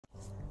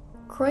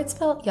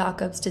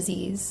Creutzfeldt-Jakob's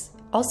disease,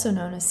 also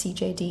known as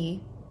CJD,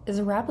 is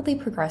a rapidly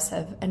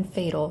progressive and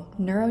fatal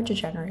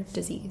neurodegenerative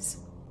disease.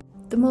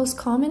 The most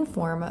common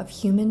form of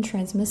human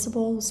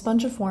transmissible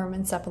spongiform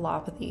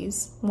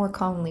encephalopathies, more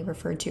commonly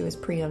referred to as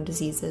prion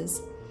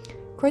diseases,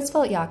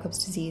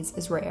 Creutzfeldt-Jakob's disease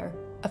is rare,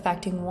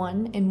 affecting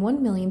 1 in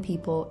 1 million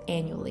people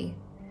annually.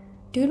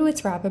 Due to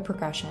its rapid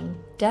progression,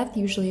 death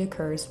usually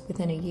occurs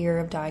within a year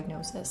of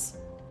diagnosis.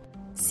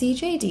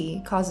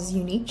 CJD causes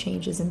unique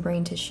changes in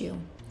brain tissue,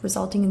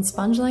 resulting in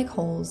sponge-like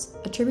holes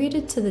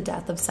attributed to the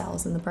death of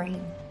cells in the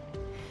brain.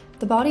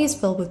 The body is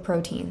filled with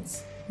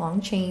proteins,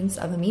 long chains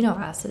of amino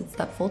acids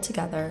that fold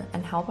together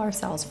and help our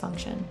cells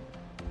function.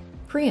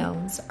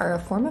 Prions are a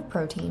form of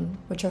protein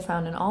which are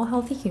found in all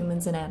healthy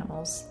humans and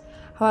animals.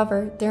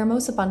 However, they are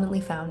most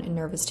abundantly found in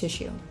nervous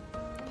tissue.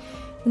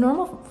 The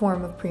normal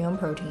form of prion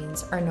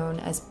proteins are known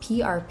as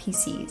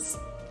PRPCs.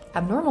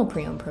 Abnormal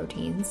prion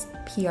proteins,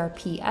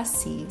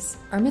 PRPSCs,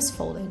 are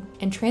misfolded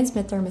and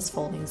transmit their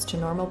misfoldings to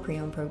normal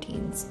prion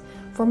proteins,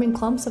 forming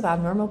clumps of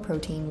abnormal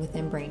protein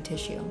within brain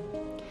tissue.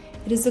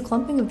 It is the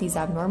clumping of these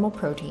abnormal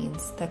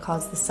proteins that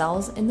cause the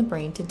cells in the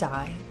brain to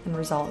die and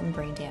result in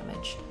brain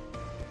damage.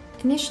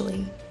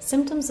 Initially,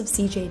 symptoms of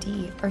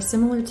CJD are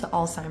similar to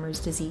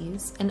Alzheimer's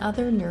disease and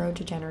other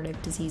neurodegenerative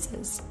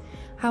diseases.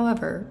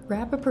 However,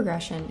 rapid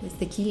progression is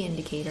the key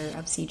indicator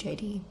of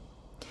CJD.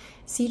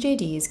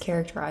 CJD is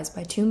characterized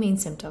by two main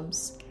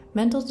symptoms: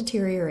 mental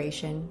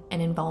deterioration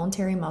and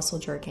involuntary muscle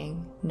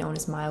jerking, known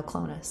as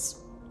myoclonus.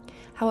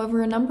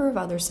 However, a number of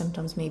other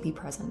symptoms may be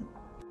present.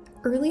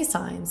 Early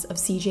signs of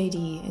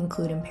CJD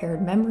include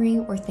impaired memory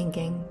or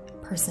thinking,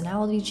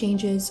 personality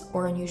changes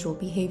or unusual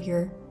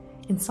behavior,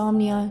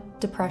 insomnia,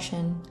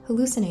 depression,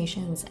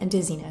 hallucinations, and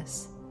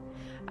dizziness.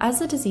 As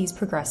the disease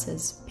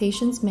progresses,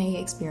 patients may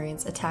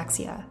experience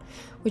ataxia,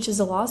 which is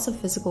a loss of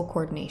physical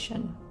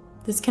coordination.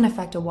 This can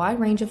affect a wide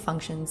range of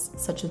functions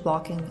such as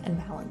walking and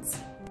balance.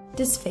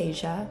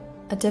 Dysphagia,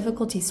 a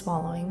difficulty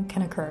swallowing,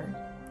 can occur.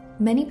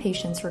 Many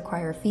patients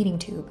require a feeding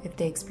tube if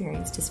they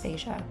experience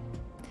dysphagia.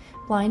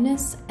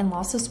 Blindness and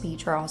loss of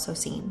speech are also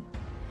seen.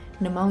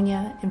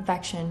 Pneumonia,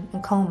 infection,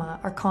 and coma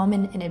are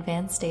common in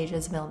advanced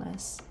stages of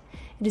illness.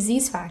 It is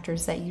these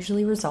factors that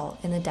usually result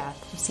in the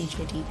death of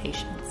CJD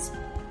patients.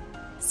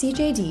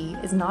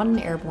 CJD is not an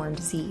airborne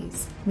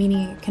disease,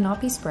 meaning it cannot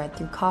be spread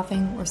through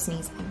coughing or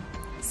sneezing.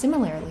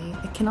 Similarly,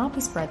 it cannot be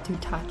spread through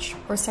touch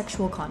or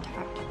sexual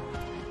contact.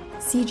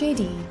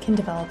 CJD can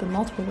develop in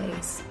multiple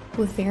ways,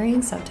 with varying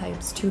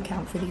subtypes to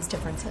account for these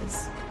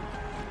differences.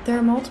 There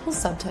are multiple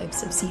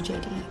subtypes of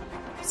CJD: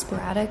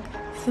 sporadic,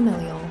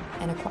 familial,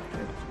 and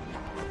acquired.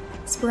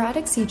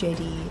 Sporadic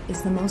CJD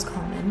is the most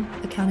common,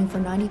 accounting for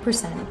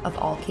 90% of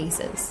all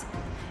cases.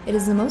 It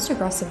is the most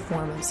aggressive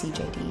form of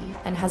CJD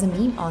and has a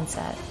mean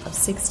onset of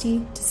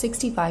 60 to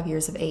 65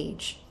 years of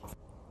age.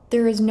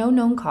 There is no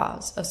known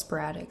cause of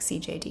sporadic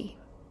CJD.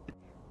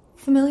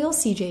 Familial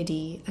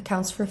CJD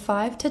accounts for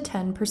 5 to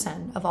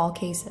 10% of all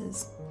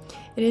cases.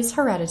 It is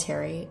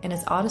hereditary and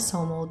is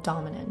autosomal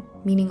dominant,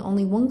 meaning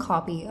only one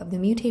copy of the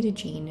mutated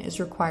gene is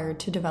required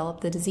to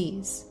develop the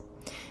disease.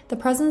 The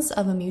presence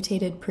of a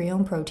mutated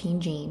prion protein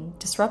gene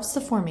disrupts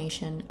the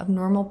formation of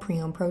normal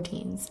prion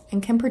proteins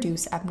and can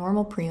produce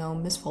abnormal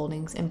prion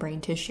misfoldings in brain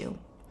tissue.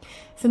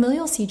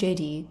 Familial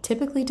CJD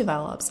typically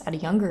develops at a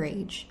younger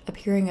age,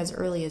 appearing as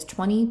early as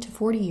 20 to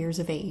 40 years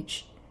of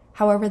age.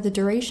 However, the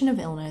duration of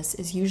illness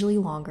is usually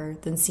longer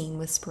than seen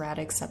with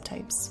sporadic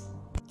subtypes.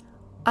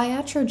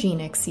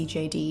 Iatrogenic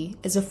CJD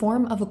is a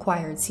form of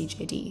acquired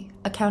CJD,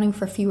 accounting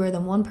for fewer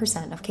than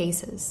 1% of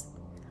cases.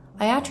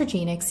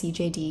 Iatrogenic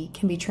CJD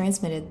can be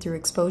transmitted through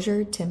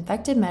exposure to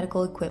infected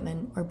medical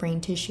equipment or brain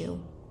tissue.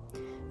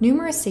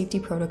 Numerous safety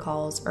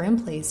protocols are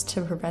in place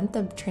to prevent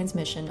the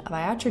transmission of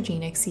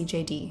iatrogenic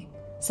CJD,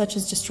 such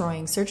as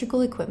destroying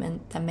surgical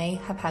equipment that may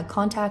have had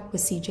contact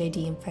with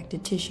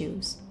CJD-infected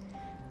tissues.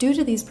 Due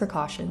to these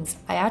precautions,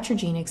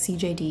 iatrogenic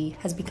CJD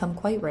has become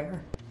quite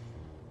rare.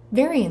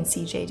 Variant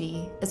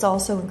CJD is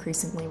also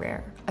increasingly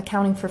rare,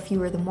 accounting for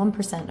fewer than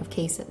 1% of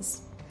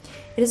cases.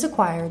 It is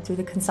acquired through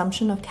the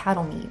consumption of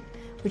cattle meat,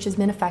 which has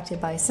been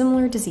affected by a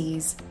similar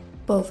disease,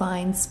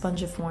 bovine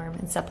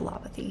spongiform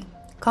encephalopathy,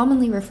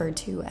 commonly referred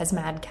to as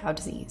mad cow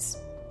disease.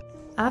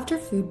 After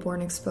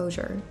foodborne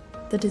exposure,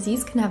 the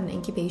disease can have an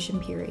incubation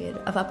period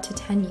of up to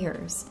 10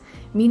 years,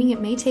 meaning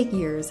it may take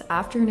years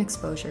after an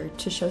exposure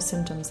to show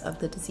symptoms of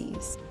the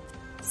disease.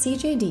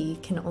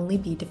 CJD can only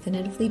be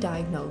definitively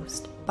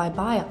diagnosed by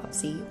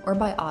biopsy or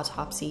by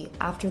autopsy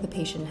after the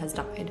patient has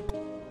died.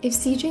 If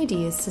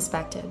CJD is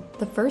suspected,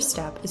 the first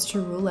step is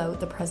to rule out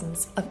the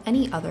presence of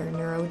any other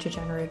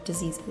neurodegenerative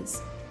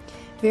diseases.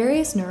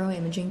 Various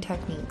neuroimaging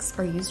techniques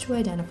are used to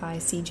identify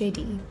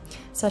CJD,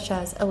 such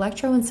as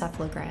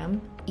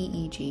electroencephalogram,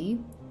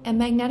 EEG, and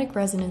magnetic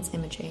resonance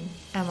imaging,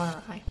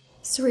 MRI.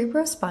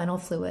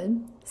 Cerebrospinal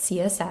fluid,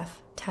 CSF,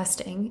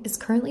 testing is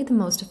currently the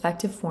most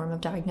effective form of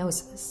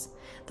diagnosis.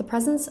 The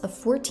presence of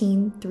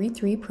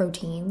 14-3-3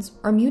 proteins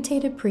or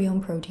mutated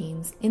prion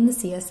proteins in the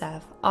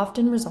CSF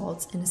often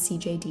results in a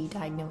CJD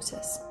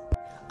diagnosis.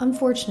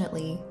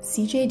 Unfortunately,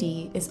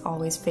 CJD is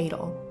always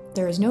fatal.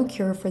 There is no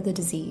cure for the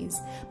disease,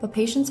 but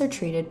patients are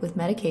treated with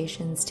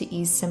medications to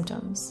ease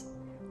symptoms.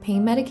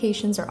 Pain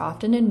medications are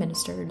often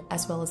administered,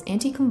 as well as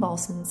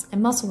anticonvulsants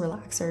and muscle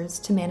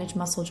relaxers to manage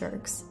muscle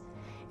jerks.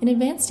 In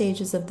advanced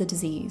stages of the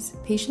disease,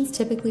 patients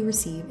typically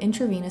receive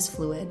intravenous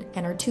fluid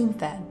and are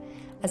tube-fed,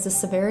 as the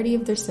severity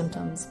of their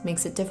symptoms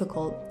makes it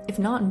difficult, if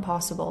not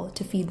impossible,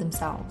 to feed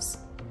themselves.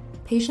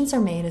 Patients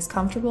are made as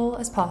comfortable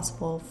as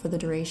possible for the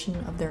duration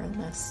of their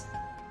illness.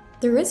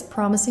 There is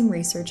promising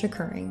research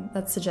occurring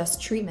that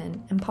suggests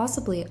treatment and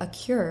possibly a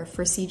cure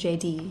for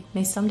CJD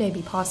may someday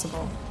be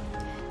possible.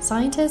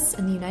 Scientists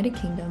in the United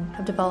Kingdom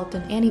have developed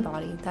an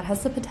antibody that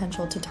has the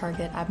potential to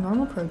target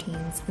abnormal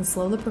proteins and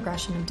slow the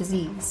progression of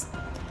disease.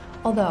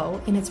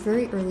 Although, in its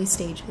very early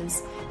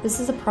stages, this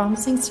is a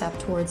promising step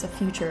towards a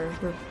future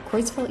where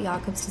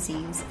Creutzfeldt-Jakob's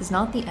disease is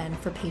not the end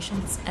for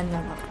patients and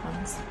their loved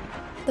ones.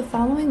 The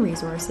following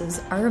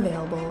resources are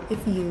available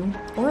if you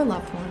or a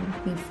loved one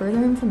need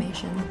further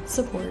information,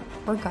 support,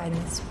 or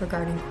guidance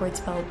regarding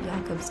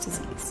Creutzfeldt-Jakob's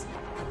disease.